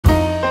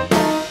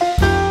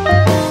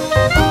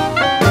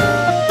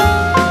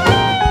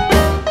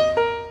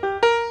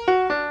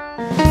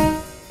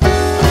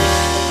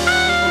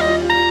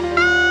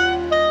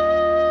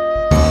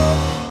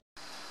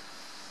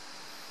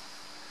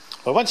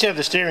Once you have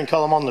the steering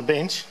column on the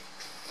bench,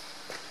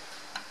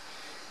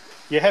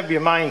 you have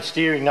your main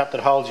steering nut that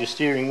holds your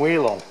steering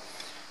wheel on.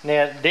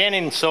 Now down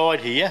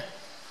inside here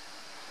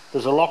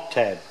there's a lock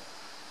tab,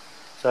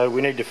 so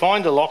we need to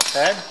find the lock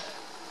tab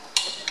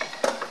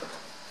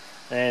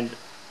and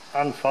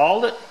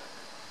unfold it.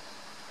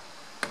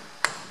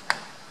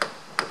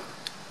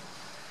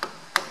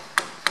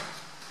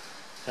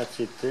 That's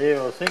it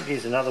there. I think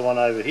here's another one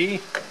over here.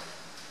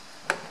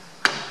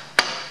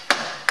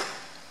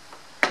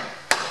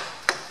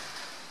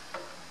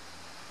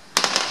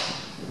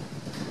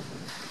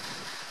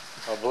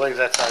 I believe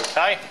that's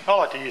okay. I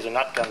like to use a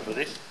nut gun for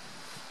this.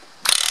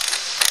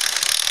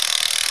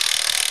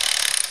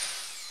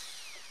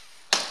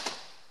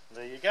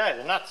 There you go,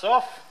 the nut's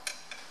off.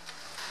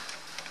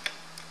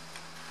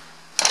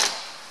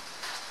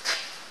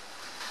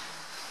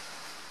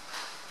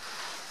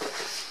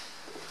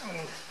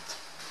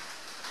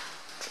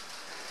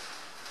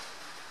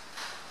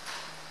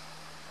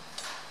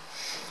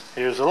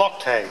 Here's the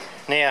lock tab.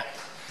 Now,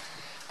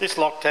 this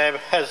lock tab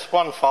has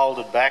one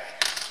folded back,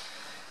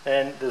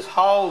 and there's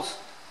holes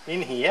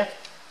in here.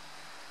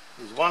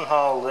 There's one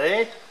hole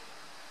there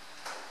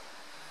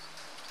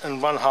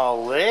and one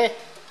hole there,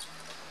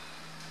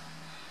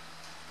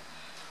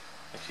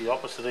 actually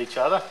opposite each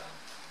other,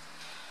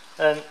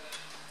 and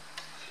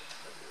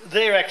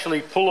they're actually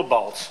puller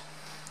bolts.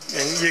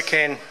 And you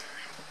can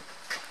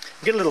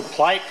get a little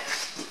plate,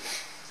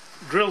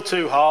 drill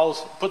 2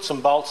 holes, put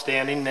some bolts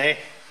down in there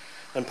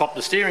and pop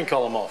the steering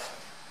column off.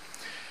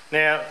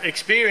 Now,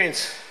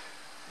 experience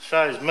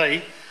shows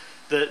me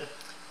that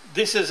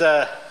this is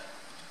a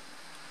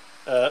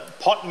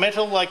pot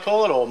metal, they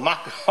call it, or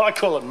muck. I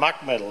call it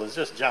muck metal. It's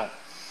just junk.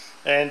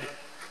 And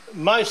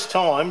most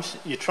times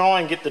you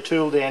try and get the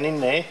tool down in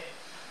there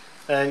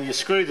and you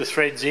screw the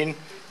threads in,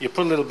 you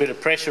put a little bit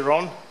of pressure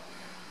on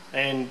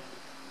and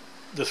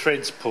the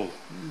threads pull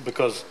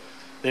because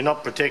they're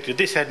not protected.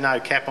 This had no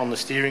cap on the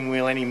steering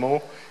wheel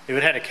anymore. If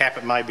it had a cap,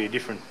 it may be a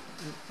different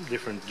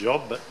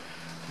job, but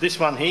this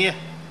one here,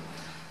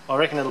 I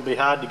reckon it'll be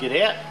hard to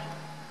get out.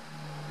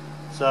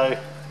 So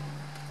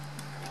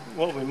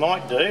what we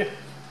might do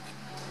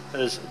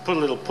is put a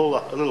little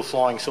puller, a little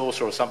flying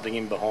saucer or something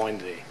in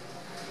behind there.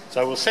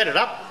 So we'll set it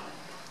up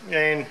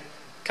and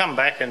come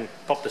back and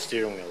pop the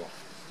steering wheel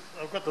off.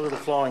 I've got the little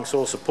flying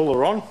saucer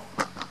puller on.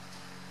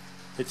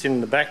 It's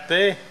in the back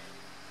there.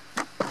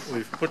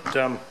 We've put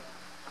a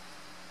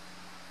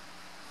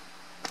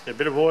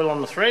bit of oil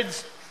on the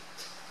threads.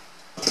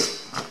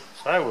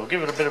 So we'll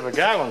give it a bit of a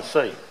go and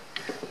see.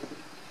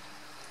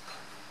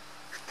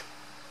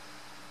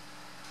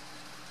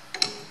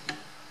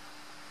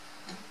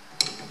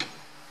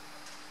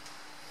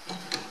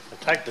 So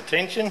take the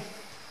tension.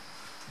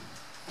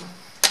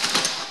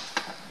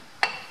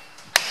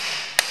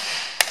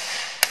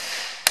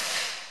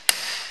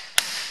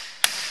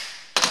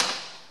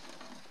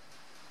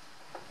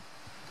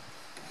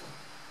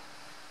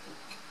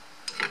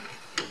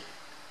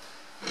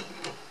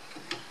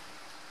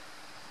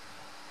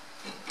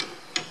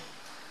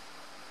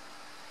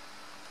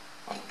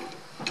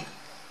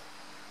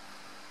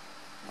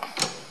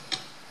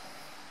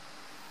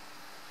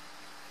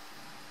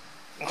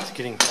 It's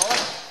getting tight.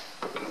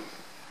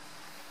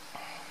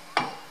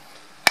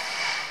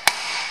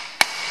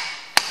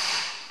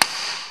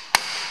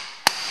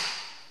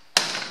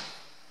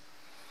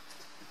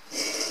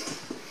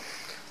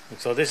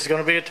 Looks like this is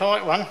going to be a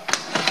tight one.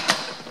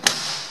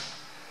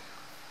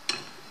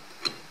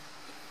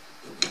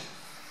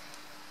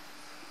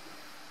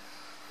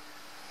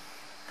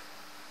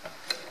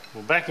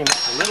 We'll back him up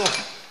a little.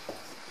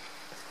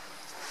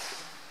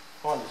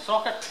 Find the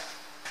socket.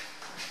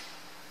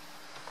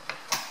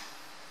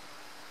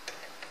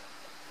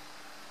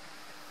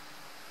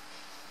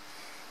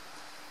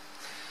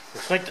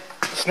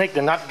 Sneak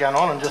the nut gun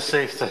on and just see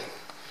if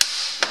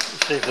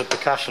the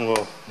percussion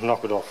will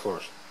knock it off for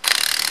us.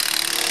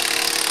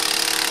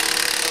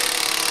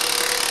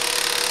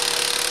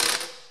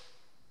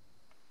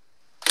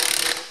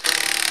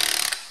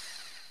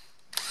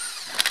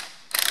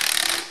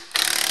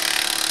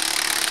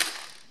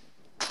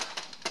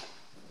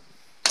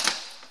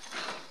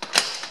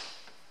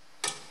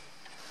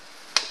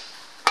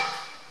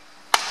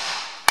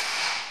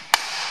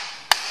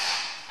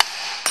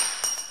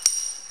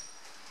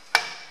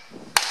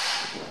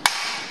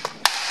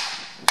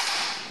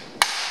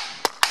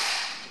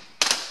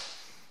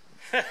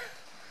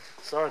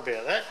 Sorry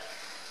about that.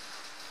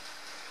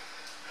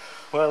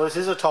 Well, this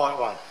is a tight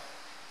one.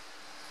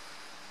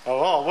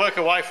 Oh, I'll work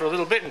away for a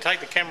little bit and take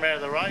the camera out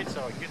of the road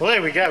so I can get... Well,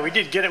 there we go. We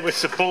did get it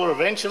with the puller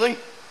eventually,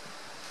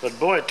 but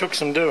boy, it took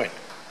some doing.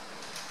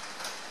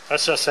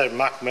 That's just that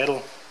muck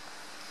metal.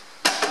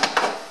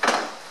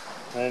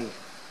 And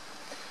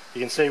you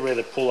can see where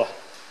the puller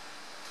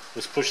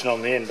was pushing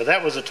on the end, but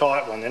that was a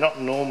tight one. They're not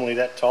normally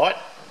that tight,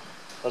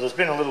 but there's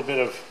been a little bit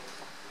of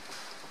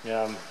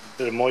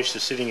moisture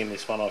sitting in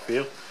this one, I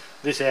feel.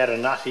 This outer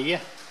nut here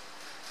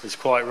is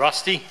quite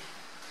rusty.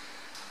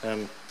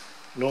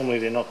 Normally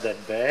they're not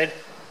that bad.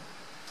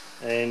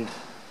 And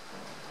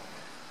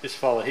this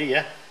fella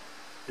here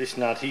this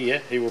nut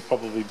here, he will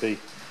probably be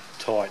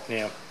tight.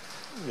 Now,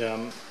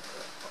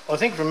 I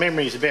think from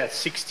memory is about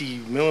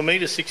 60mm,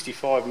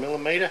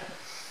 65mm.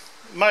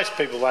 Most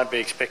people won't be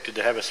expected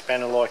to have a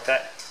spanner like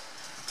that.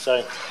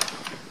 So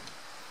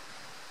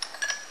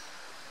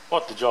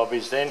what the job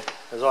is then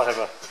is I have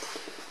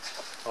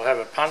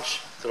a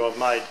punch that I've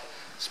made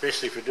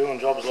especially for doing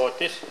jobs like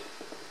this.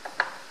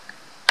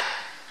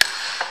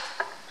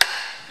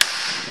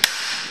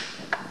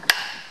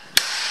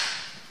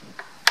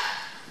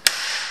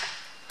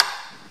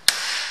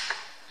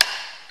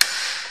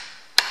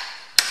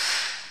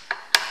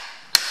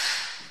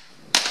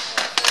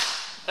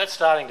 That's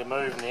starting to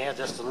move now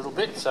just a little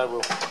bit, so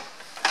we'll...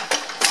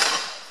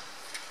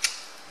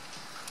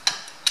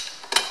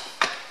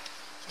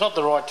 It's not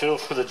the right tool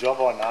for the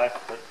job, I know,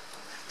 but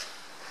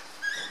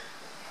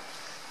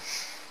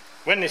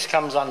when this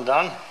comes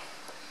undone,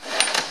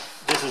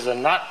 this is a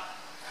nut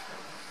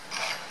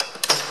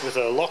with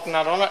a lock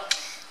nut on it.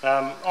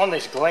 On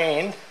this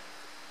gland,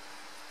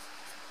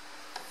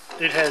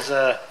 it has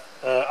a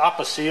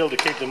upper seal to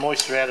keep the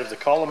moisture out of the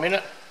column in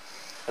it.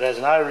 It has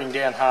an O-ring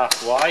down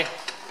halfway,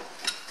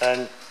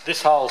 and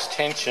this holds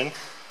tension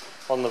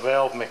on the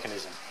valve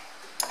mechanism.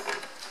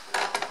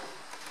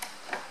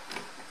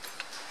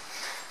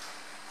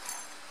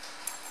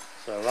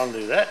 So I'll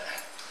undo that.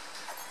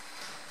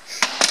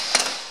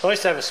 I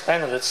used to have a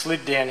spanner that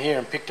slid down here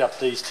and picked up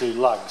these two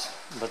lugs,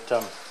 but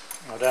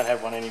I don't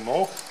have one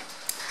anymore,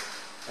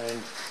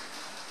 and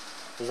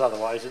there's other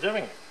ways of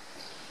doing it.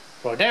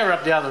 Right, now we're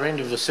up the other end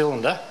of the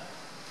cylinder,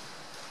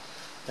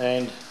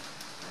 and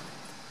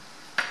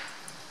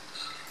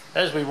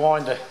as we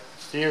wind the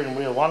steering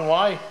wheel one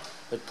way,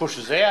 it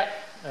pushes out.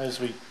 As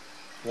we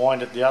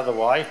wind it the other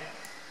way,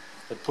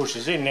 it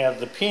pushes in. Now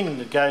the pin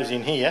that goes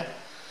in here,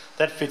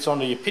 that fits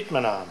onto your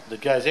pitman arm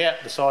that goes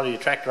out the side of your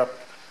tractor up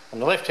on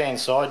the left hand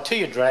side to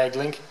your drag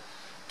link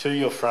to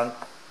your front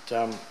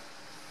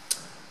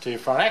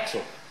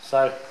axle.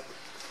 So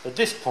at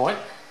this point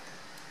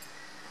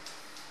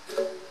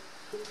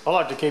I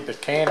like to keep a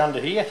can under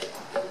here,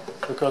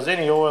 because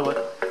any oil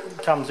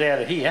that comes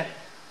out of here,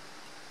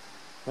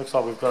 looks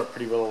like we've got it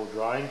pretty well all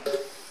drained,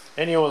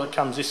 any oil that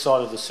comes this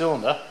side of the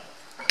cylinder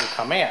will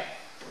come out.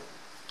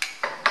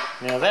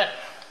 Now that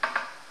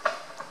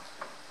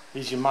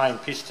is your main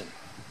piston,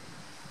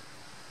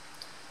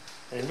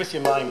 and with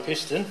your main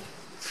piston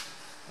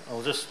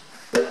I'll just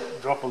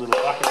drop a little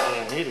bucket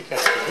down here to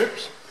catch the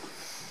drips.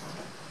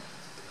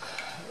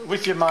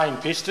 With your main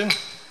piston,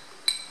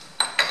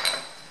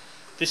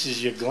 this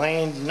is your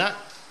gland nut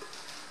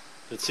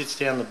that sits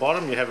down the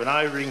bottom. You have an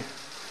O-ring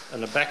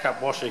and a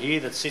backup washer here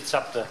that sits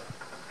up the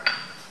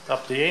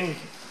end,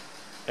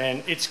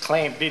 and it's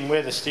clamped in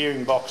where the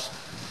steering box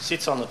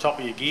sits on the top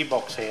of your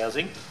gearbox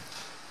housing.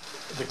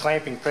 The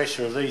clamping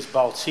pressure of these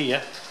bolts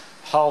here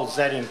holds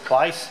that in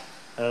place,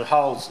 and it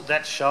holds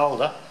that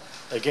shoulder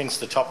against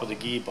the top of the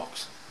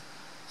gearbox.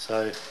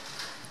 So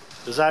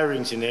there's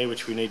O-rings in there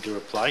which we need to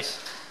replace.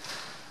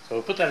 So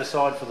we'll put that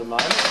aside for the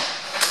moment.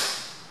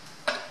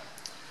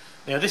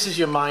 Now this is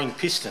your main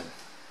piston,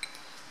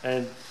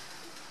 and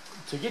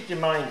to get your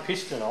main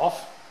piston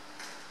off,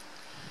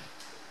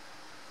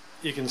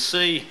 you can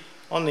see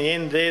on the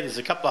end there's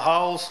a couple of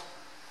holes.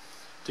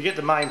 To get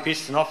the main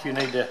piston off, you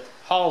need to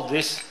hold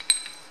this,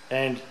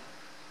 and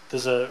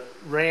there's a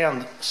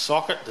round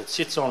socket that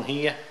sits on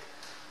here,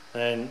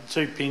 and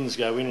two pins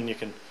go in and you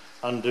can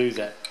undo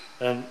that,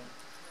 and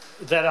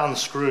that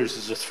unscrews.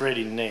 There's a thread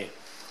in there.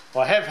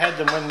 I have had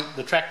them when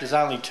the tractor's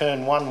only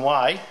turned one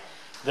way,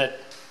 that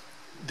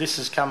this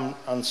has come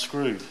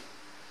unscrewed.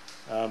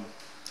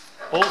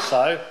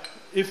 Also,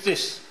 if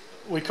this,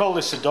 we call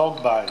this a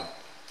dog bone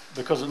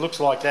because it looks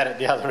like that at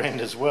the other end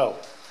as well,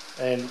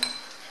 and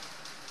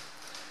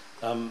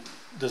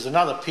there's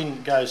another pin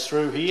that goes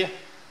through here,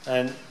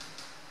 and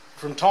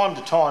from time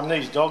to time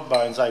these dog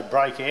bones, they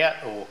break out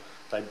or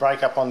they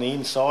break up on the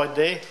inside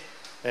there,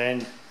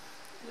 and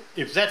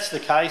if that's the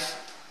case,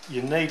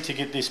 you need to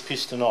get this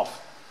piston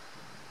off.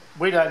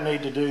 We don't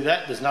need to do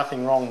that, there's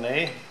nothing wrong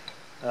there.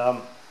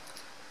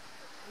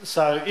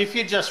 So if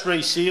you're just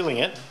resealing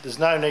it, there's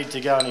no need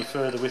to go any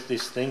further with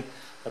this thing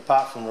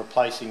apart from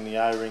replacing the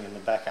O-ring and the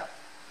backup.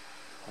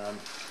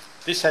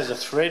 This has a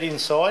thread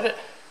inside it,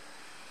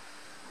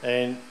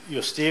 and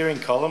your steering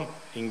column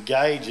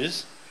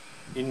engages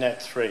in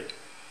that thread.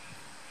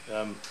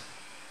 And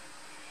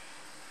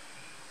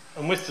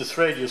with the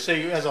thread, you'll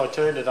see as I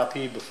turned it up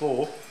here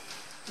before,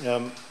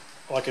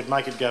 I could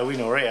make it go in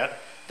or out.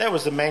 That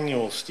was the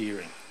manual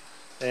steering,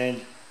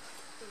 and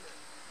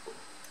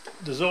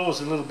there's always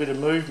a little bit of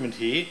movement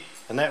here,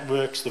 and that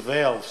works the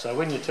valve. So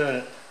when you turn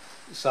it,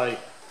 say,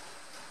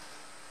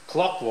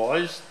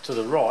 clockwise to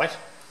the right,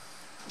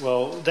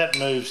 well, that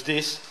moves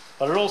this,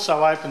 but it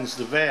also opens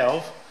the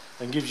valve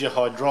and gives you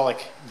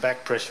hydraulic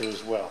back pressure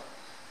as well,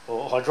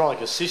 or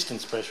hydraulic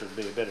assistance pressure would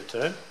be a better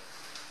term.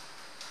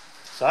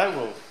 So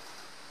we'll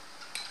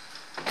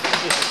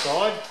put this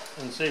aside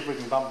and see if we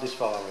can bump this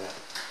fellow out.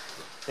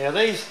 Now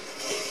these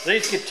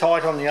get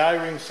tight on the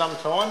O-ring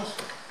sometimes.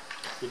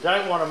 You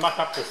don't want to muck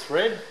up the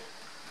thread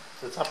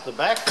that's up the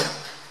back.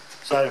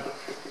 So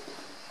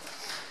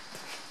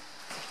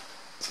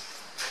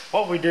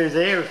what we do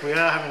there, if we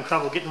are having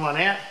trouble getting one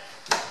out,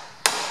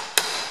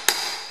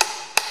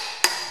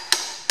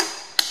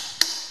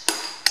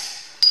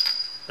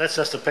 that's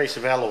just a piece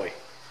of alloy.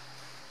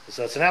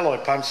 So it's an alloy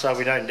punch so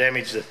we don't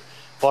damage the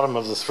bottom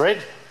of the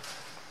thread.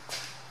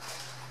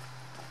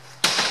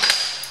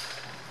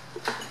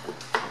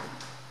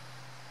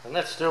 And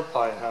that's still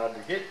plain hard to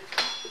get.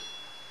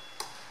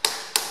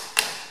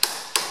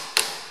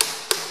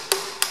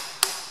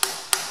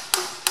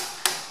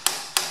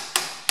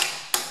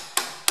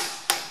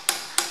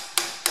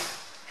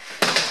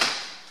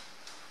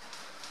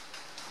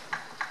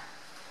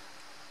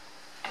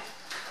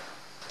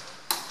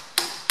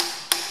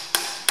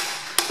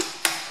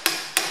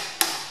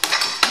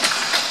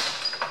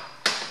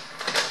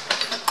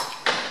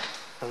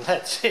 And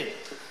that's it.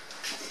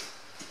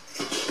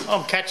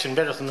 I'm catching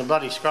better than the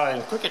bloody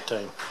Australian cricket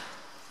team.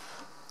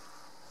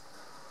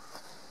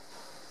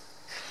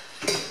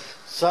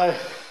 So,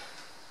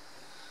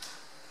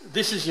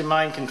 this is your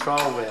main control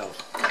valve.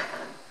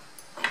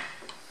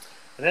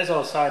 And as I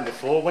was saying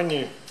before, when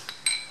you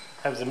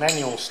have the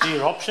manual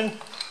steer option,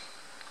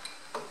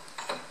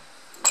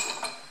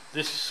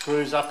 this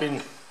screws up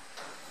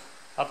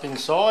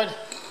inside,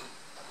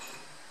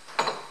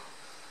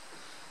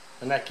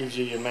 and that gives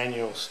you your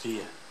manual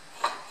steer.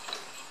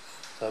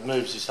 So it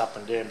moves this up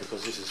and down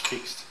because this is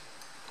fixed.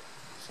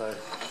 So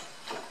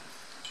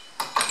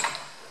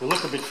we'll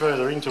look a bit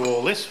further into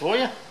all this for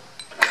you.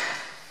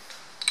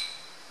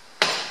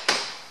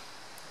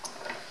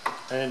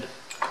 And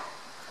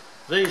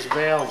these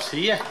valves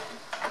here,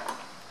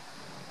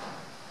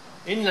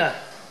 you'll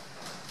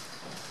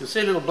see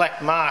a little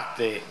black mark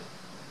there,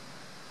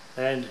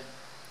 and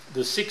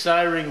there's 6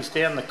 O-rings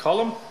down the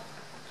column,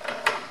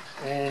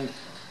 and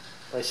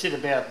they sit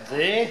about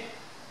there.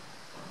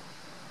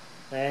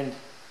 And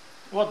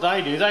what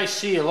they do, they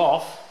seal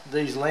off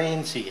these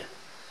lands here.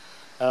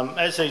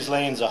 As these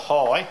lands are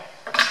high,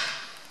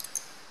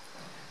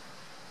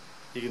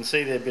 you can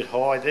see they're a bit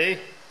high there.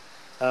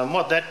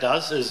 What that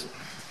does is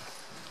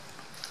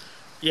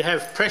you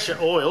have pressure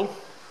oil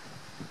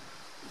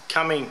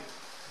coming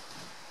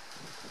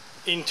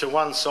into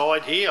one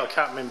side here, I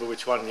can't remember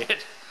which one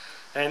yet,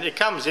 and it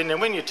comes in,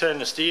 and when you turn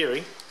the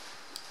steering,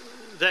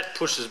 that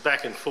pushes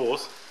back and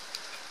forth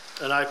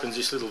and opens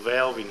this little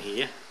valve in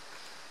here.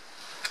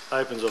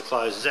 Opens or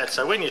closes that.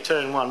 So when you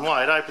turn one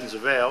way, it opens the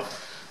valve,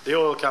 the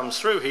oil comes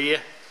through here,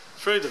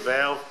 through the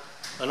valve,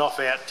 and off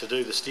out to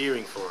do the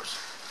steering for us.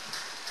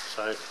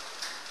 So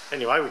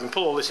anyway, we can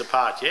pull all this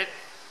apart yet.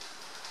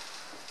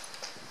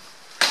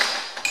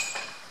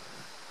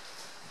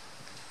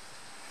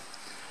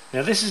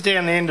 Now this is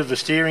down the end of the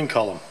steering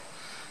column.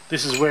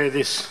 This is where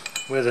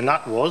the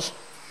nut was,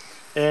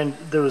 and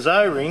there was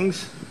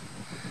O-rings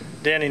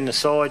down in the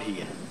side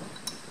here,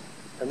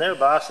 and they're a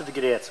bastard to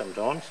get out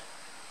sometimes.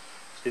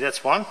 See,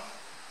 that's one.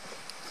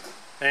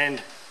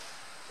 And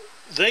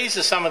these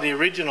are some of the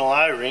original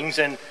O-rings,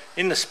 and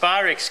in the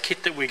Sparex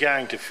kit that we're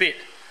going to fit,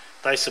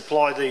 they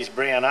supply these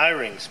brown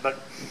O-rings. But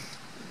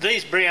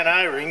these brown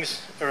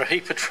O-rings are a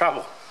heap of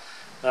trouble.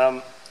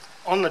 On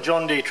the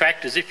John Deere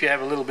tractors, if you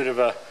have a little bit of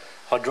a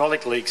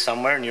hydraulic leak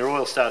somewhere and your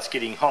oil starts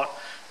getting hot,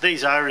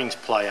 these O-rings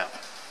play up.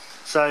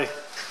 So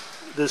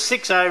there's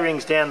 6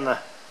 O-rings down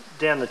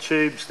the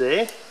tubes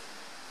there,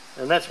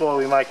 and that's why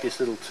we make this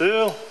little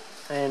tool,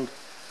 and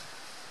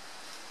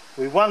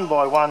we one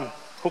by one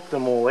hook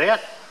them all out.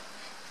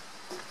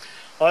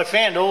 I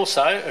found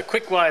also a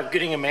quick way of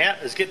getting them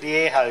out is get the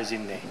air hose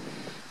in there,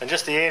 and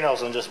just the air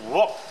nozzle, and just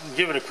whop,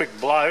 give it a quick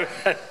blow,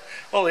 and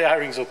all the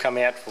O-rings will come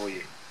out for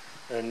you.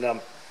 And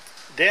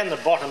down the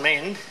bottom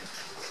end,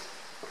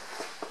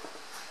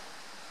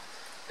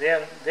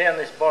 down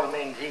this bottom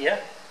end here,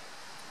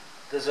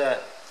 there's a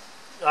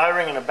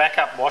O-ring and a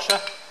backup washer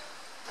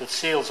that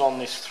seals on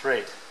this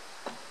thread.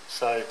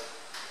 So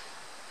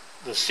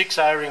there's 6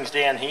 O-rings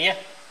down here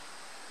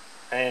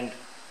and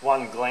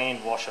 1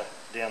 gland washer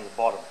down the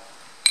bottom,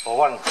 or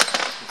 1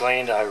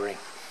 gland O-ring.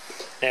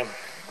 Now,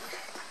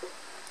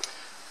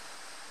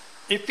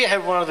 if you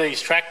have one of these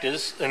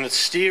tractors and it's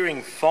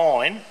steering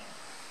fine,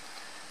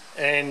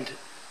 and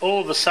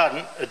all of a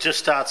sudden it just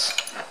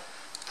starts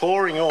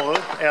pouring oil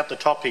out the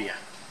top here,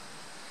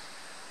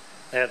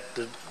 I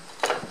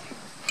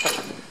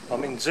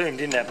mean,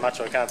 zoomed in that much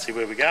I can't see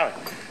where we're going,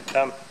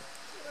 and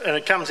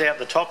it comes out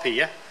the top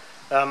here,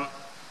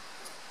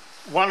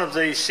 one of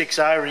these 6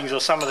 O-rings,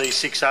 or some of these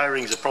 6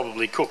 O-rings, are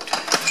probably cooked.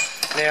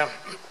 Now,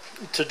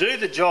 to do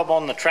the job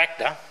on the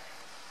tractor,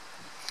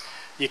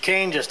 you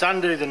can just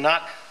undo the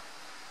nut,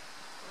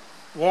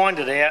 wind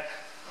it out,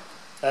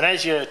 and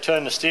as you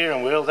turn the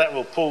steering wheel, that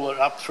will pull it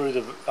up through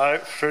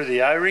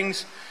the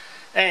O-rings.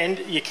 And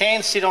you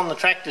can sit on the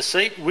tractor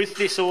seat with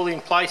this all in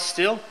place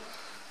still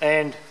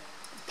and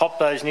pop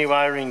those new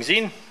O-rings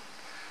in,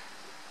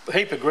 a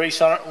heap of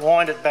grease on it,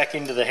 wind it back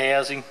into the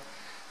housing,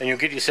 and you'll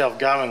get yourself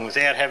going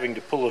without having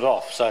to pull it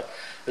off. So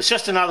it's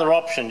just another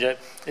option.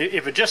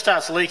 If it just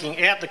starts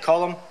leaking out the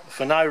column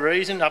for no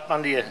reason, up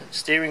under your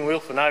steering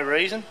wheel for no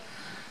reason,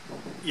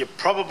 you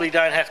probably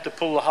don't have to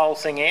pull the whole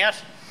thing out.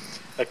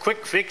 A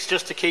quick fix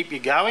just to keep you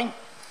going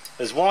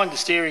is wind the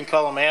steering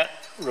column out,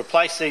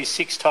 replace these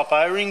 6 top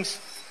O-rings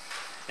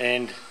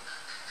and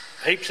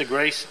heaps of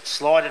grease,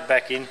 slide it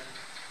back in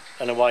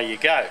and away you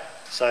go.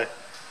 So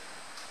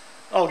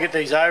I'll get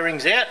these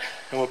O-rings out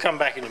and we'll come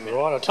back in a minute.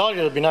 Right, I told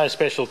you there'd be no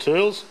special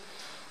tools.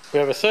 We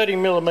have a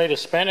 30mm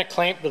spanner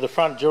clamped to the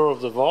front jaw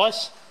of the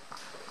vise,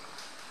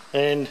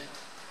 and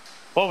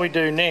what we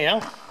do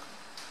now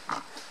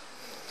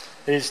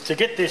is to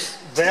get this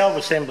valve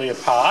assembly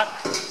apart.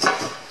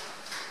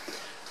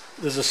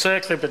 There's a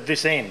circlip at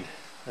this end,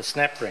 a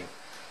snap ring.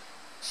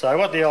 So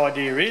what the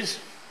idea is,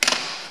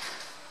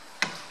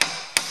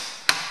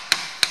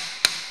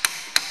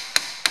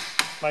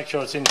 make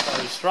sure it's in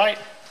fairly straight.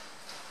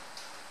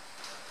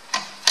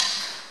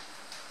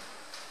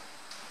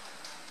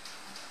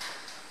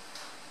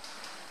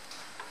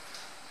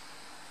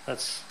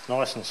 That's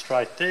nice and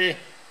straight there.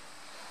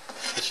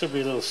 There should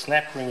be a little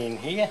snap ring in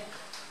here.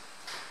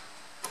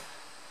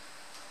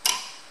 The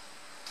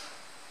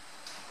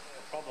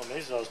problem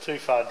is I was too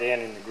far down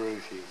in the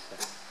groove here,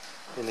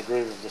 so in the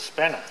groove of the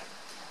spanner.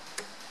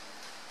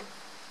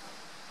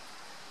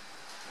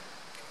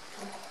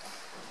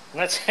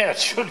 And that's how it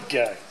should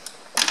go.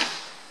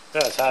 Oh,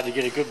 it's hard to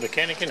get a good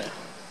mechanic in it.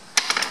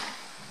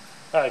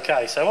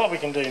 Okay, so what we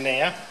can do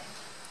now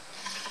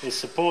is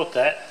support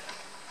that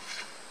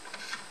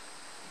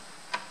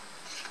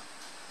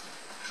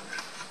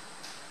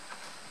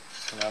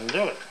and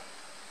undo it.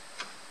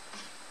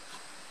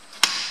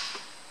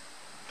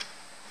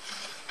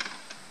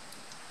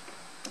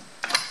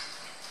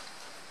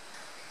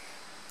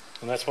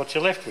 And that's what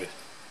you're left with.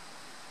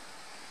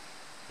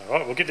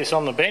 Alright, we'll get this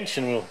on the bench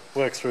and we'll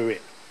work through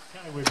it.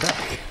 Okay, we're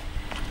back.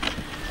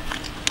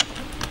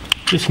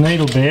 This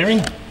needle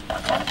bearing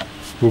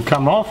will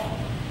come off.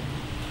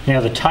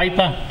 Now the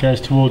taper goes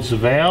towards the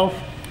valve.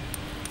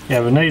 You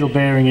have a needle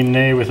bearing in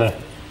there with a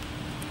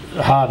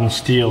hardened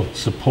steel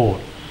support.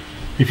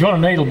 If you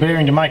want a needle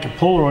bearing to make a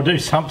puller or do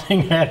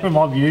something out of them,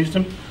 I've used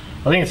them.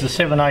 I think it's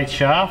a 7/8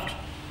 shaft.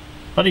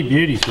 Bloody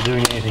beauties for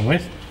doing anything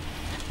with.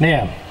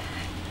 Now,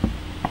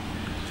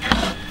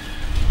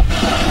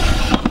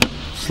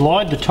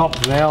 slide the top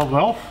valve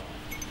off.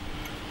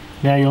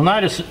 Now you'll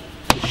notice the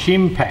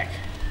shim pack.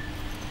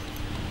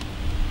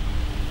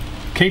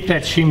 Keep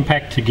that shim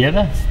pack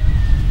together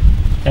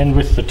and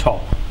with the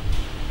top.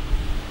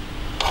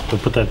 We'll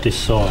put that this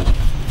side.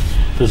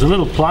 There's a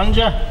little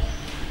plunger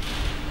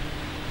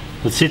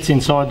that sits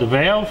inside the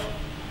valve.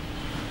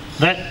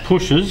 That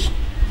pushes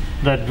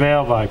that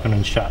valve open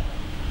and shut.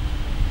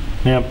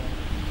 Now,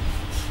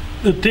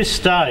 at this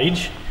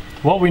stage,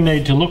 what we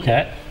need to look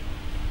at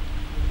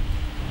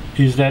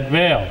is that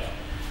valve.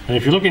 And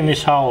if you look in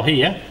this hole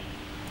here,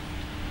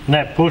 and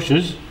that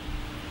pushes,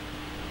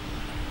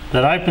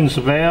 that opens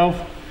the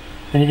valve,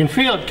 and you can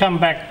feel it come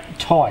back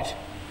tight.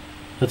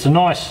 It's a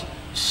nice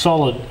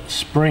solid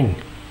spring.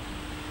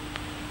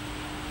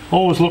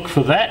 Always look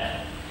for that.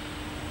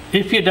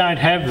 If you don't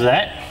have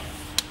that,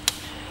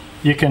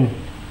 you can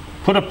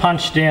put a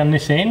punch down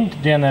this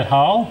end, down that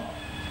hole,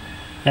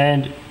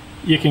 and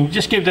you can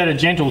just give that a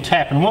gentle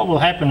tap, and what will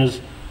happen is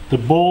the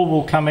ball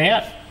will come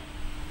out,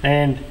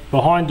 and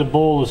behind the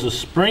ball is a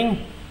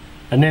spring,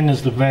 and then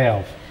there's the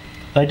valve.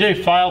 They do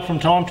fail from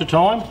time to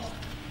time,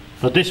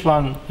 but this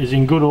one is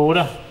in good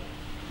order.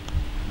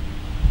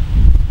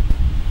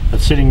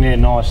 It's sitting there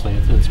nicely,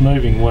 it's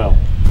moving well.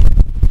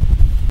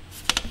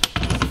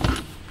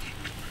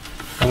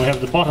 And we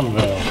have the bottom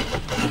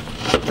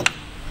valve.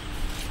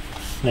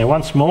 Now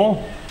once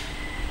more,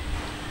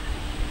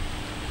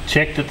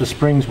 check that the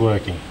spring's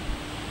working.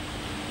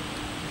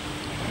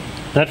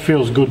 That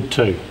feels good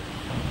too.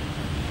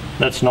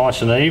 That's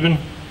nice and even.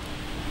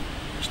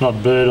 It's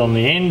not burred on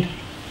the end.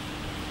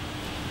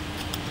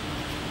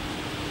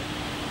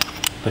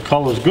 The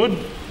collar's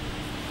good.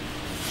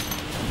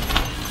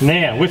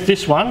 Now with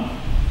this one,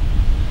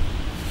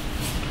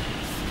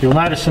 you'll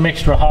notice some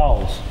extra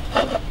holes.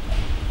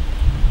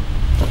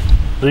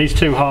 These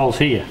 2 holes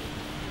here.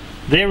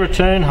 They're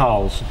return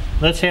holes.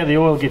 That's how the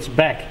oil gets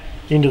back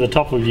into the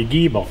top of your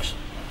gearbox.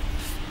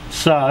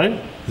 So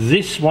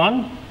this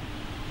one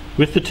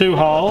with the 2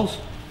 holes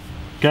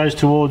goes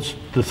towards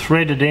the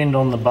threaded end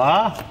on the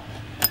bar.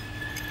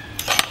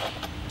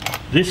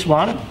 This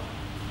one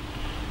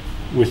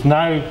with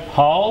no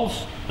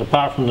holes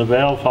apart from the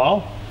valve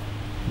hole,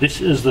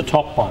 this is the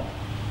top one.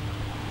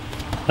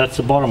 That's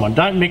the bottom one.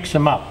 Don't mix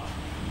them up.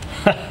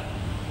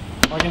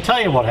 I can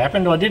tell you what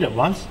happened. I did it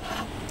once.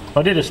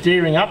 I did a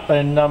steering up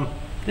and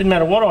didn't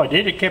matter what I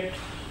did, it kept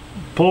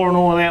pouring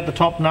all out the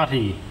top nut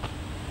here.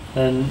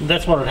 And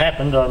that's what had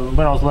happened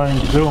when I was learning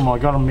to do them. I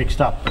got them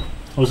mixed up.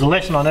 It was a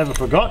lesson I never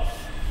forgot.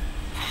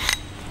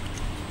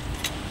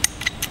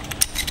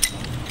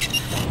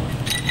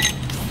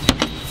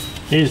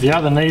 Here's the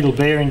other needle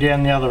bearing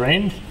down the other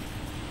end.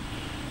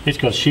 It's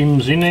got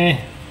shims in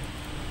there.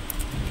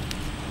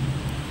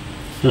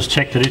 Just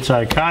check that it's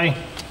okay.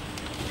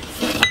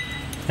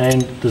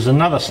 And there's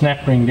another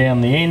snap ring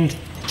down the end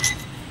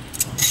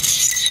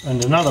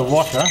and another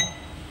washer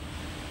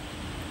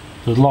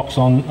that locks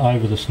on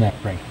over the snap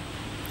ring.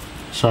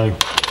 So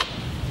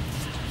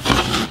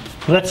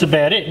that's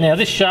about it. Now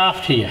this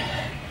shaft here,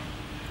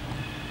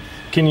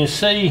 can you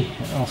see?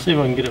 I'll see if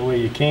I can get it where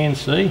you can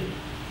see.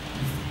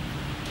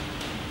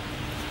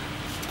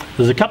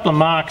 There's a couple of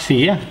marks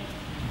here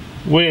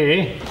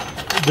where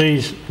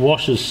these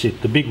washers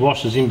sit, the big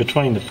washers in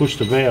between that push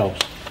the valves.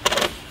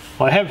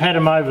 I have had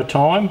them over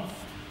time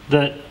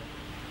that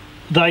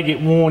they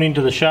get worn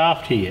into the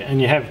shaft here,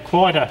 and you have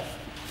quite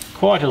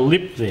a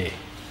lip there.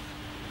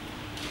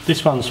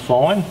 This one's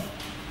fine,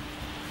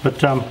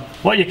 but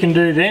what you can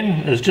do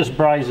then is just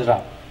braze it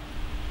up.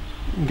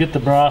 Get the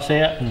brass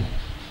out and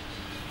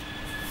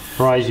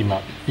braze him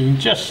up. You can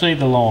just see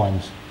the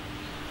lines,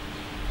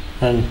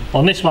 and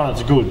on this one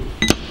it's good.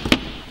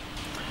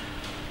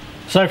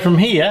 So from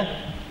here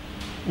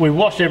we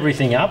wash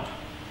everything up.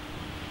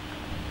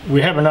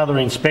 We have another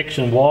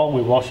inspection while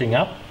we're washing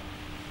up,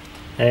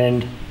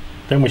 and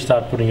then we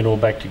start putting it all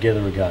back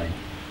together again.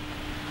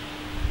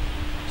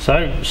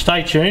 So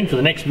stay tuned for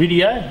the next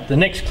video. The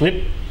next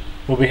clip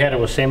will be how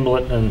to assemble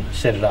it and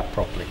set it up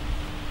properly.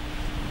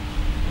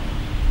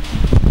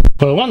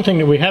 Well, one thing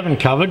that we haven't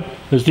covered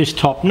is this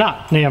top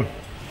nut. Now,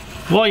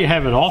 while you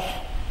have it off,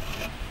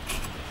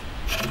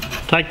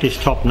 take this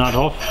top nut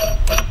off.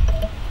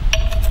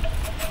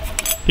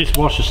 This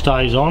washer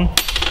stays on.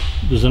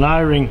 There's an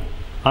O-ring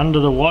under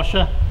the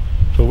washer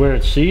for where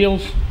it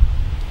seals,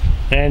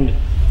 and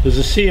there's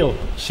a seal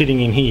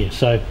sitting in here,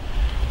 so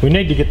we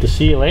need to get the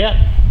seal out.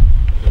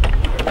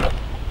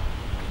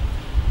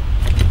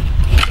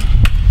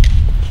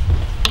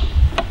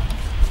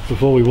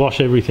 Before we wash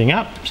everything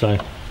up. So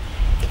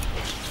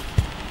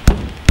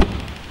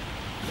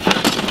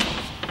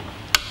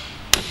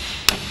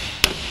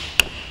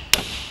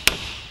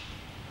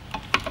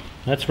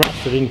that's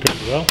rusted in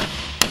pretty well.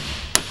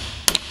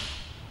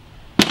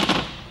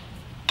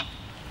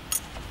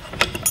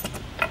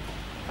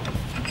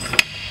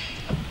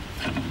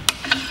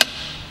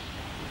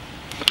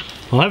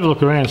 I'll have a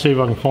look around and see if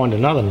I can find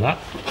another nut.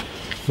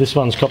 This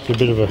one's got a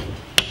bit of a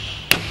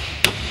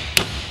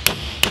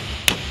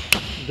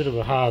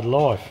hard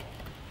life.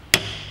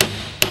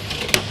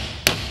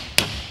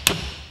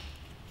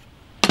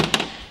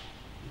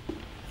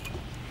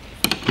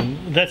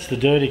 And that's the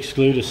dirt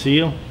excluder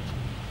seal.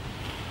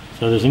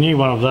 So there's a new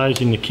one of those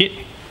in the kit.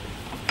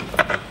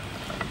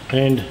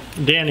 And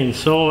down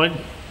inside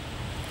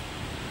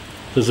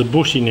there's a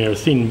bush in there, a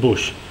thin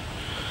bush.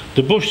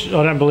 The bush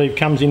I don't believe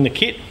comes in the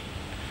kit,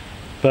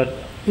 but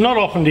not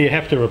often do you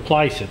have to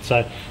replace it.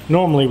 So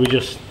normally we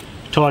just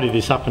tidy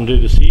this up and do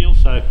the seal.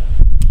 So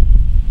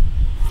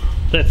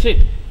that's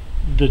it.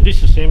 The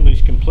disassembly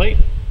is complete.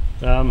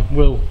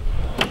 We'll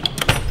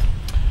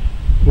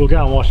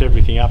go and wash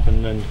everything up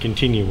and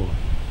continue on.